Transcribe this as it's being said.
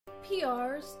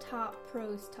PR's Top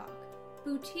Pros Talk,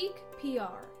 Boutique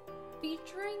PR,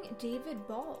 featuring David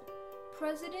Ball,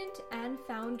 President and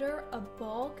founder of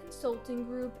Ball Consulting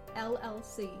Group,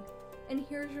 LLC. And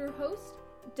here's your host,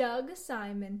 Doug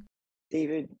Simon.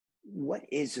 David, what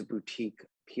is a boutique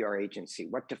PR agency?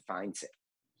 What defines it?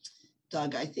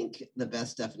 Doug, I think the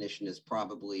best definition is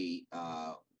probably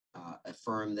a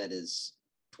firm that is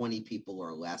 20 people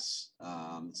or less.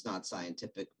 It's not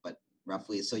scientific, but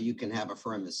roughly. So you can have a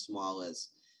firm as small as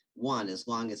one, as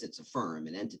long as it's a firm,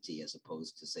 an entity, as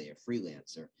opposed to, say, a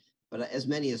freelancer. But as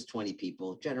many as 20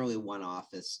 people, generally one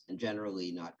office, and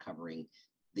generally not covering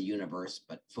the universe,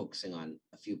 but focusing on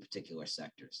a few particular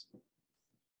sectors.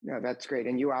 No, that's great.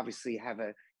 And you obviously have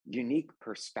a unique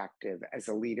perspective as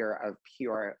a leader of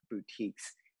PR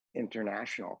Boutiques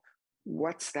International.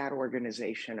 What's that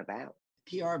organization about?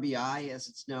 PRBI, as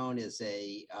it's known, is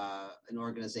an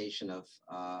organization of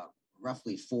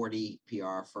roughly 40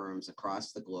 PR firms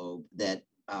across the globe that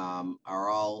are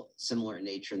all similar in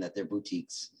nature in that they're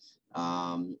boutiques.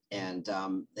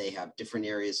 They have different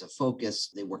areas of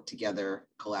focus. They work together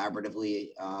collaboratively,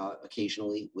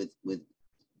 occasionally with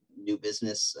new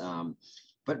business.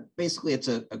 But basically, it's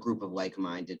a group of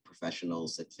like-minded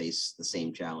professionals that face the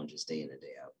same challenges day in and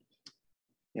day out.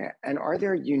 Yeah. And are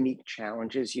there unique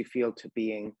challenges you feel to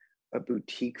being a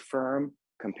boutique firm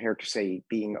compared to, say,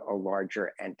 being a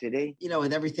larger entity? You know,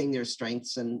 with everything, there's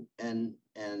strengths and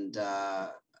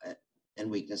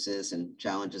weaknesses and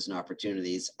challenges and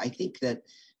opportunities. I think that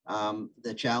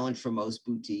the challenge for most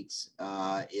boutiques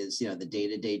is, the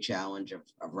day-to-day challenge of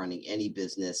running any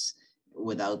business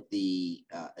without the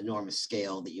enormous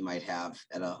scale that you might have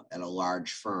at a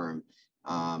large firm.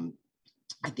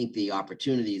 I think the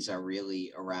opportunities are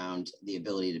really around the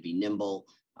ability to be nimble,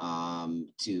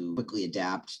 to quickly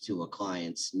adapt to a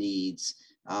client's needs,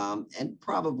 and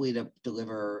probably to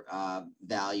deliver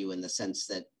value in the sense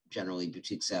that generally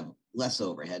boutiques have less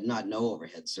overhead, not no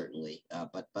overhead certainly,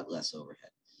 but less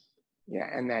overhead. Yeah,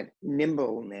 and that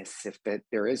nimbleness, if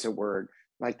there is a word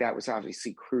like that, was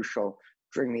obviously crucial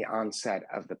during the onset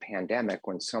of the pandemic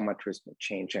when so much was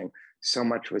changing, so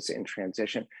much was in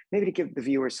transition. Maybe to give the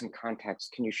viewers some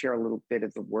context, can you share a little bit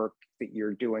of the work that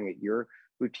you're doing at your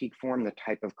boutique firm, the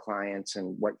type of clients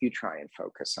and what you try and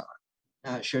focus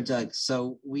on? Sure, Doug.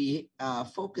 So we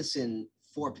focus in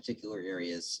 4 particular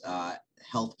areas: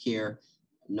 healthcare,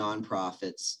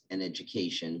 nonprofits, and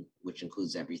education, which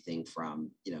includes everything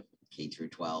from K through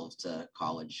 12 to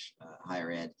college,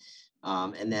 higher ed.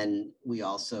 And then we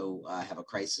also have a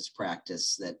crisis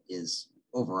practice that is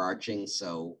overarching.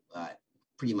 So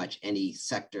pretty much any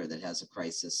sector that has a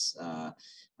crisis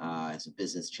as a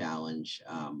business challenge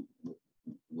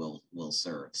will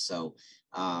serve. So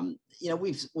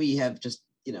we have just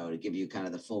to give you kind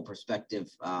of the full perspective,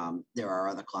 there are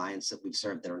other clients that we've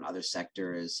served that are in other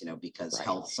sectors, because Right.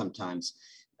 health sometimes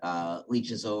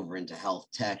leaches over into health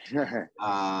tech.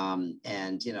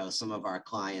 And some of our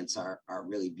clients are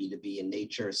really B2B in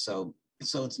nature. So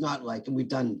it's not like, and we've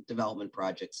done development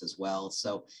projects as well.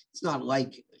 So it's not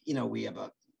like, we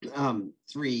have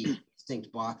 3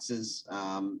 distinct boxes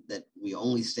that we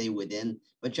only stay within,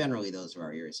 but generally those are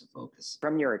our areas of focus.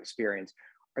 From your experience,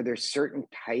 are there certain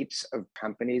types of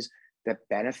companies that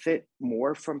benefit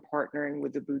more from partnering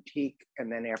with the boutique? And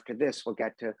then after this, we'll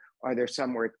get to, are there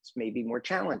some where it's maybe more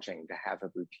challenging to have a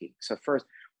boutique? So first,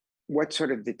 what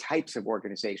sort of the types of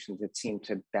organizations that seem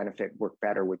to benefit work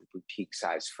better with a boutique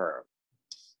size firm?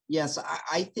 Yes,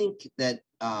 I think that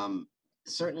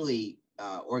certainly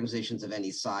organizations of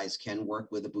any size can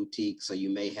work with a boutique. So you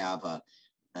may have a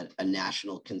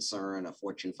national concern, a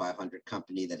Fortune 500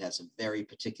 company that has a very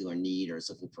particular need or is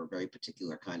looking for a very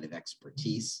particular kind of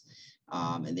expertise,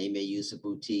 and they may use a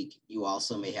boutique. You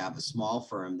also may have a small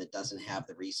firm that doesn't have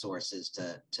the resources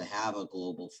to have a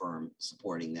global firm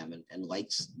supporting them and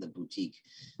likes the boutique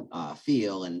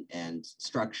feel and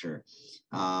structure.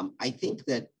 I think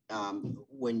that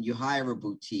when you hire a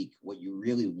boutique, what you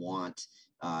really want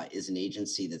is an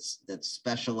agency that's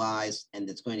specialized and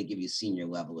that's going to give you senior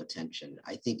level attention.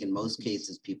 I think in most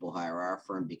cases, people hire our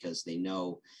firm because they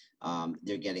know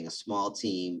they're getting a small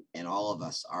team, and all of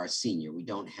us are senior. We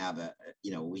don't have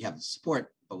we have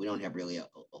support, but we don't have really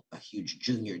a huge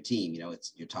junior team.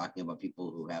 You're talking about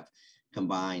people who have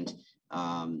combined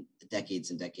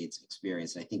decades and decades of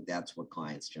experience. And I think that's what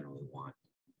clients generally want.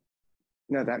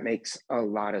 No, that makes a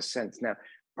lot of sense. Now,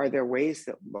 are there ways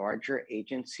that larger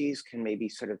agencies can maybe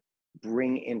sort of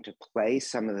bring into play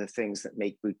some of the things that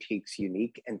make boutiques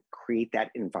unique and create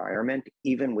that environment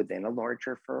even within a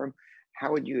larger firm?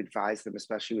 How would you advise them,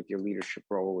 especially with your leadership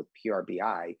role with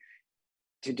PRBI,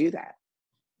 to do that?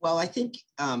 Well, I think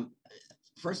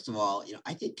first of all,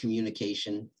 I think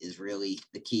communication is really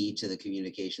the key to the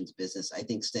communications business. I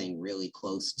think staying really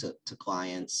close to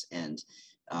clients and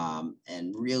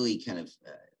really kind of,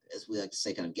 as we like to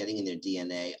say, kind of getting in their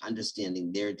DNA,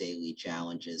 understanding their daily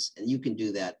challenges. And you can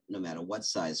do that no matter what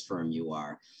size firm you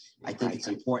are. I think it's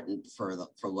important for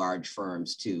large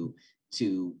firms to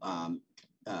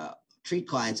treat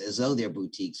clients as though they're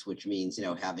boutiques, which means,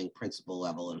 having principal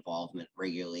level involvement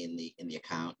regularly in the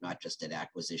account, not just at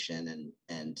acquisition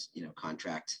and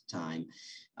contract time.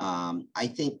 I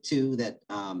think too that,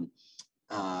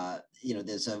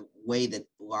 there's a way that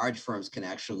large firms can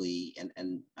actually,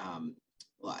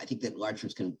 well, I think that large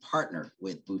firms can partner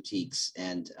with boutiques,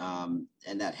 and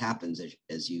that happens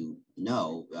as you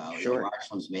know. Sure. Large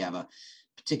firms may have a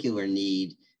particular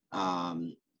need,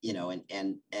 and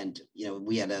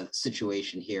we had a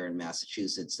situation here in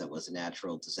Massachusetts that was a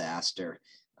natural disaster,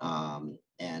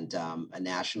 and a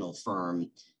national firm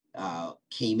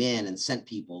came in and sent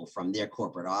people from their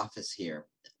corporate office here,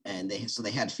 and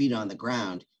they had feet on the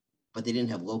ground, but they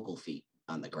didn't have local feet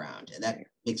on the ground, and that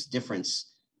makes a difference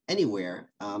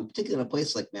anywhere, particularly in a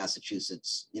place like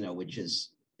Massachusetts, which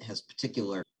has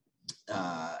particular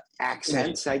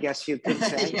accents, I guess you could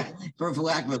say. Yeah, for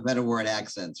lack of a better word,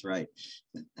 accents, right?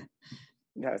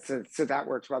 No, so that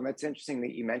works well. And it's interesting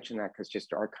that you mentioned that, because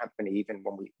just our company, even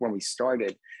when we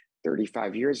started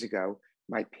 35 years ago,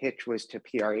 my pitch was to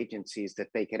PR agencies that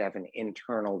they could have an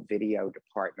internal video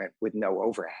department with no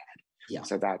overhead. Yeah.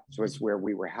 So that was where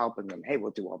we were helping them. Hey,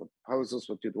 we'll do all the proposals,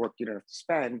 we'll do the work you don't have to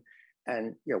spend,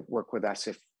 and work with us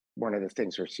if one of the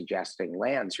things we're suggesting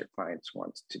lands, your clients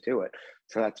wants to do it.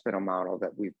 So that's been a model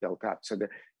that we've built up. So there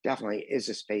definitely is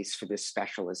a space for this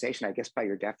specialization. I guess by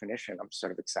your definition, I'm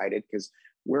sort of excited because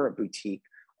we're a boutique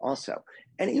also.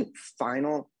 Any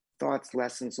final thoughts,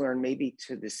 lessons learned, maybe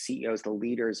to the CEOs, the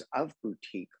leaders of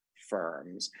boutique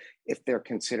firms, if they're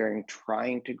considering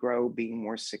trying to grow, being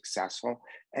more successful?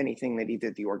 Anything that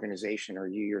either the organization or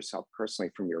you yourself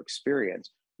personally from your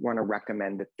experience want to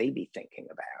recommend that they be thinking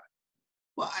about?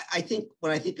 Well, I think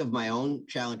when I think of my own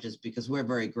challenges, because we're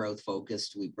very growth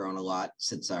focused, we've grown a lot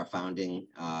since our founding,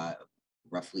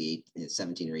 roughly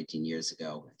 17 or 18 years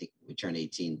ago. I think we turn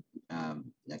 18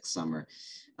 next summer.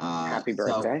 Happy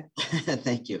birthday. So,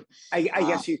 thank you. I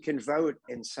guess you can vote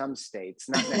in some states,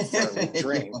 not necessarily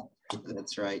drink.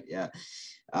 That's right. Yeah.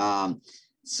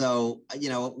 So,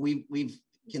 we've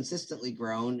consistently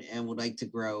grown and would like to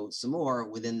grow some more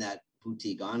within that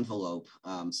boutique envelope,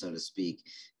 so to speak.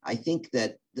 I think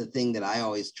that the thing that I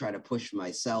always try to push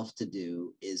myself to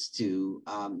do is to,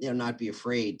 not be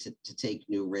afraid to take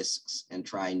new risks and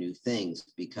try new things,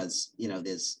 because,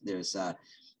 there's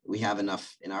we have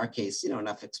enough, in our case,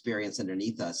 enough experience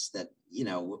underneath us that,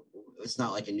 it's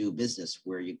not like a new business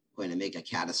where you're going to make a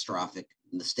catastrophic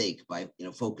mistake by,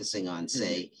 focusing on,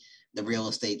 say, the real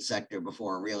estate sector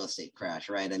before a real estate crash,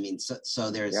 right? I mean, so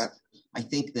there's, I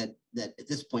think that at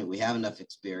this point we have enough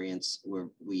experience where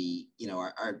we,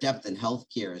 our depth in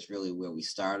healthcare is really where we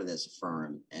started as a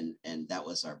firm, and that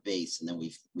was our base, and then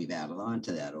we've added on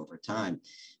to that over time.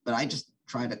 But I just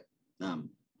try to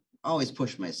always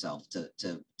push myself to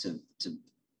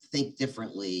think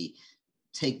differently,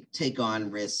 take on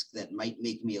risk that might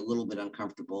make me a little bit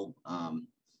uncomfortable.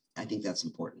 I think that's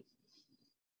important.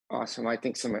 Awesome. I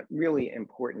think some really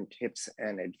important tips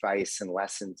and advice and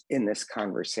lessons in this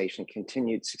conversation.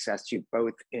 Continued success to you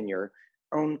both in your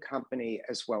own company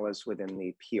as well as within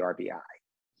the PRBI.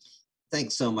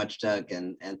 Thanks so much, Doug.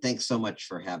 And thanks so much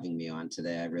for having me on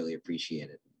today. I really appreciate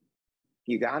it.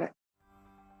 You got it.